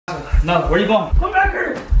No, where you going? Come back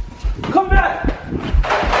here. Come back.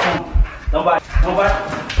 Don't bite. Don't bite.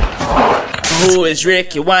 Who is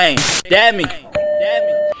Ricky Wayne? Damn me.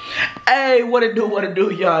 Hey, what it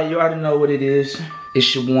do, y'all? You already know what it is.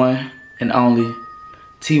 It's your one and only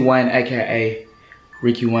T Wayne, aka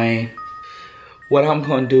Ricky Wayne. What I'm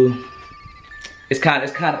gonna do, it's kind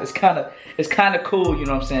of cool, you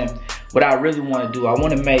know what I'm saying? What I really want to do, I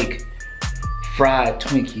want to make fried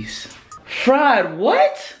Twinkies. Fried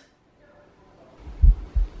what?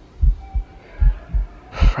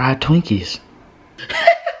 Fried Twinkies.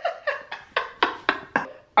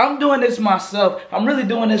 I'm doing this myself. I'm really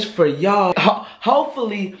doing this for y'all.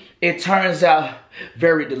 Hopefully, it turns out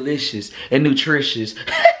very delicious and nutritious.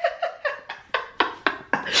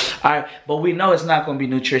 Alright, but we know it's not gonna be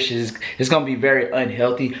nutritious. It's gonna be very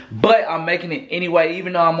unhealthy. But I'm making it anyway,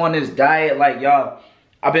 even though I'm on this diet. Like, y'all,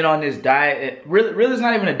 I've been on this diet. Really, it's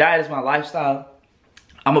not even a diet, it's my lifestyle.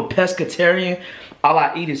 I'm a pescatarian. All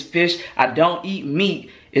I eat is fish. I don't eat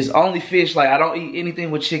meat. It's only fish. Like, I don't eat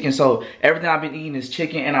anything with chicken. So everything I've been eating is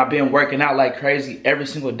chicken, and I've been working out like crazy every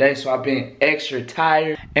single day. So I've been extra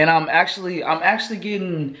tired, and I'm actually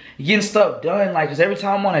getting stuff done. Like, cause every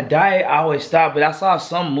time I'm on a diet, I always stop. But I saw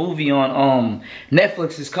some movie on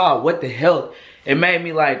Netflix. It's called What the Health. It made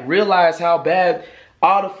me like realize how bad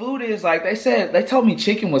all the food is. Like, they told me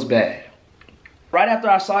chicken was bad. Right after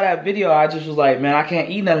I saw that video, I just was like, man, I can't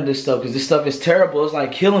eat none of this stuff because this stuff is terrible. It's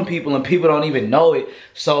like killing people and people don't even know it.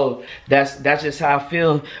 So that's just how I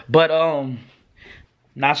feel. But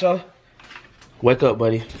Nacho, wake up,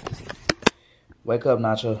 buddy. Wake up,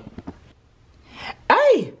 Nacho.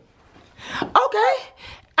 Hey, okay.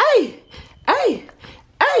 Hey,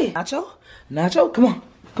 Nacho, come on.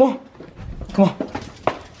 All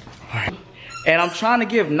right. And I'm trying to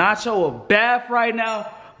give Nacho a bath right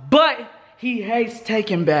now, but he hates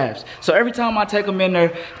taking baths. So every time I take him in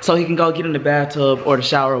there so he can go get in the bathtub or the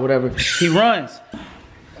shower or whatever, he runs.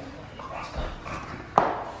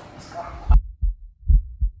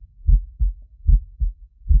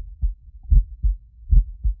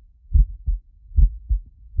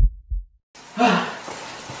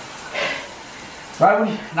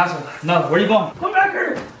 Right, no, where you going? Come back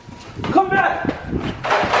here. Come back.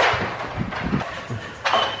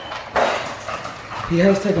 He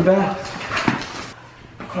hates taking baths.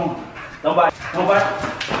 Come on. Don't bite. Don't bite.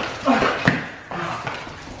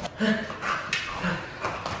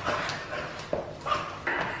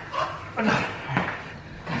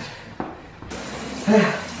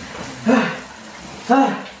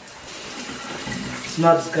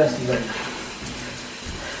 Smells disgusting, buddy.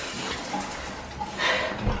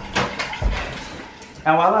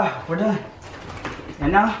 And voila, we're done.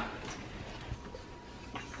 And now,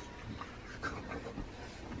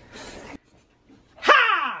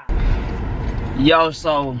 yo,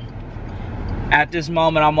 so at this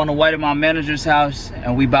moment I'm on the way to my manager's house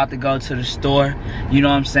and we about to go to the store, you know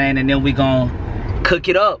what I'm saying, and then we gonna cook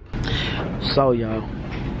it up. So y'all,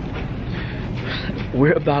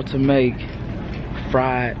 we're about to make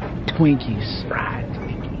fried Twinkies.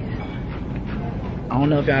 I don't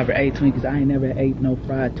know if y'all ever ate Twinkies. I ain't never ate no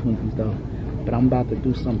fried Twinkies though, but I'm about to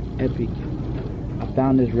do something epic. I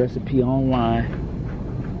found this recipe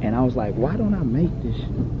online and I was like, why don't I make this?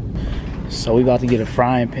 So we about to get a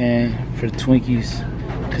frying pan for the Twinkies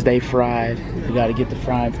because they fried. We got to get the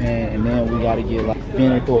frying pan, and then we got to get like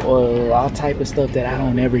vinegar, oil, all type of stuff that I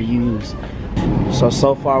don't ever use.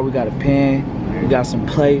 So far we got a pan, we got some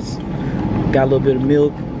plates, got a little bit of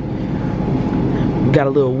milk, we got a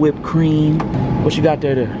little whipped cream. What you got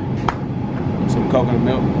there? Some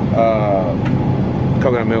coconut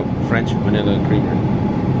milk, French vanilla creamer.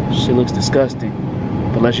 Shit looks disgusting,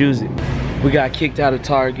 but let's use it. We got kicked out of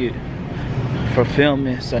Target for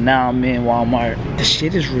filming, so now I'm in Walmart. This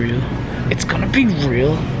shit is real. It's gonna be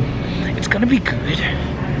real. It's gonna be good.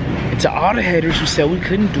 And to all the haters who said we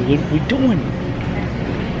couldn't do it, we're doing it.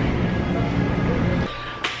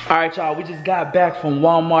 Alright, y'all, we just got back from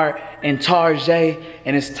Walmart and Target,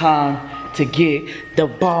 and it's time to get the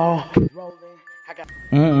ball rolling. I got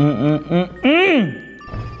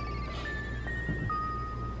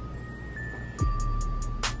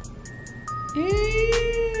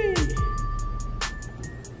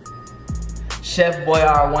Chef Boy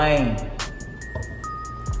R. Wayne.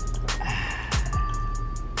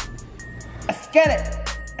 Let's get it.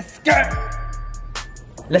 Let's get it.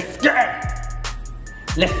 Let's get it.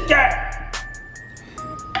 Let's get it.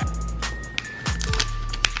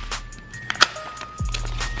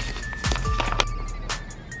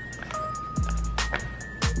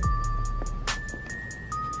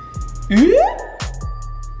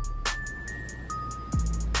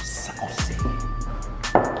 Saucy.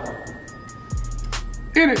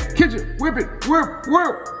 In it, kitchen, whip it, whip,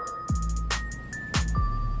 whip.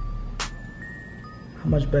 How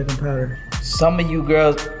much baking powder? Some of you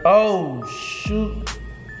girls, oh shoot.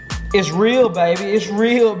 It's real, baby, it's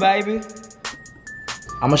real, baby.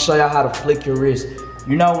 I'm gonna show y'all how to flick your wrist.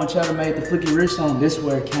 You know when Cheddar made the flick your wrist song, this is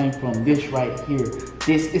where it came from, this right here.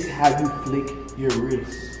 This is how you flick your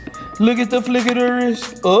wrist. Look at the flick of the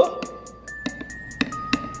wrist, up.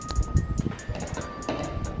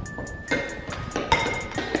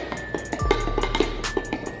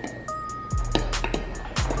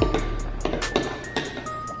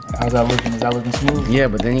 How's that looking? Is that looking smooth? Yeah,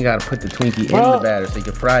 but then you gotta put the Twinkie in the batter so you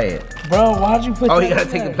can fry it. Bro, why'd you put that? Oh, you gotta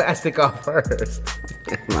take the plastic off first.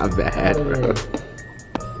 My bad, bro.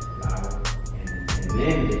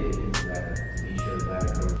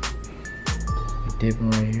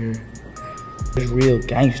 Dipping right here. This real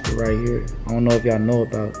gangster right here. I don't know if y'all know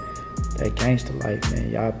about that gangster life,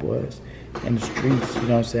 man. Y'all boys in the streets, you know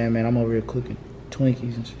what I'm saying, man? I'm over here cooking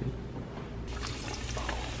Twinkies and shit.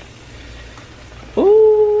 Ooh.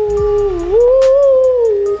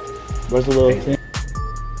 Where's the little thing?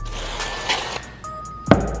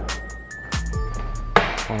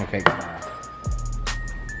 Funnel cake style.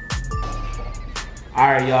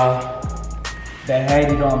 Alright, y'all. They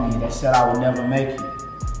hated on me. They said I would never make it.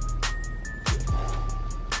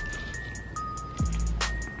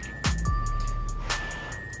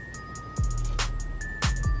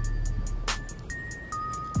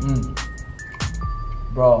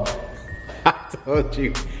 Bro. I told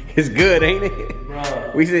you. It's good, ain't it?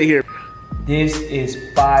 Bro. We sit here. This is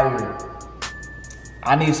fire.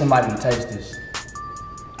 I need somebody to taste this.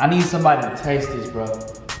 I need somebody to taste this, bro.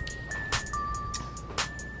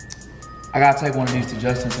 I gotta take one of these to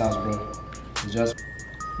Justin's house, bro.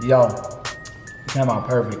 Yo, it came out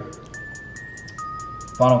perfect.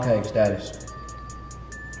 Funnel cake status.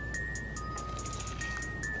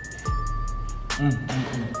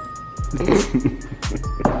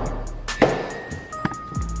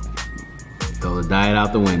 Throw the diet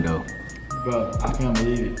out the window. Bro, I can't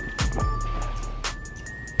believe it.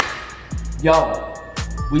 Yo,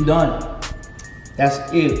 we done. That's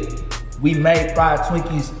it. We made fried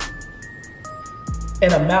Twinkies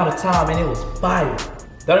in an amount of time and it was fire.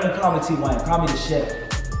 Don't even call me T-Wayne, call me the chef.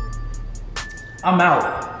 I'm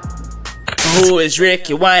out. Who is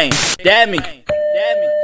Ricky Wayne? That me.